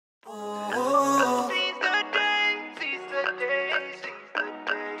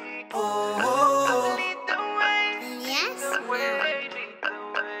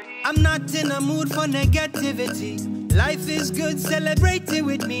I'm not in a mood for negativity. Life is good, celebrate it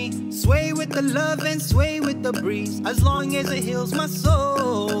with me. Sway with the love and sway with the breeze, as long as it heals my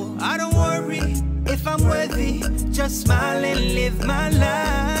soul. I don't worry if I'm worthy, just smile and live my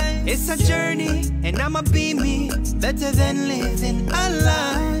life. It's a journey and I'ma be me, better than living a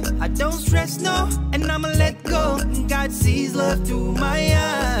lie. I don't stress, no, and I'ma let go. God sees love through my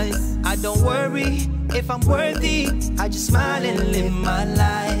eyes. I don't worry if I'm worthy, I just smile and live my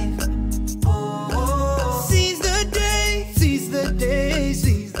life. Seize the day, seize the day,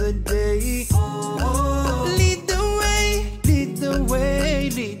 seize the day. Lead the way, lead the way,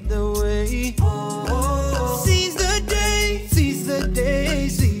 lead the way. Seize the day, seize the day,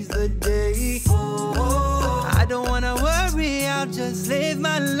 seize the day. I don't wanna worry, I'll just live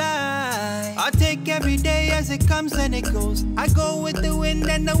my life. I take every day as it comes and it goes. I go with the wind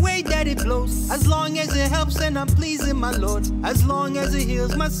and the way that it blows. As long as it helps and I'm pleasing my Lord, as long as it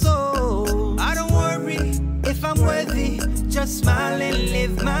heals my soul. I don't worry if I'm worthy, just smile and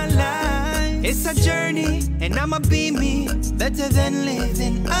live my life. It's a journey and I'ma be me, better than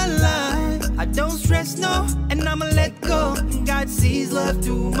living a lie. I don't stress, no, and I'ma let go. God sees love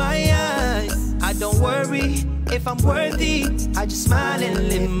through my eyes. I don't worry if I'm worthy, I just smile and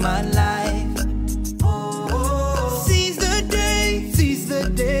live my life.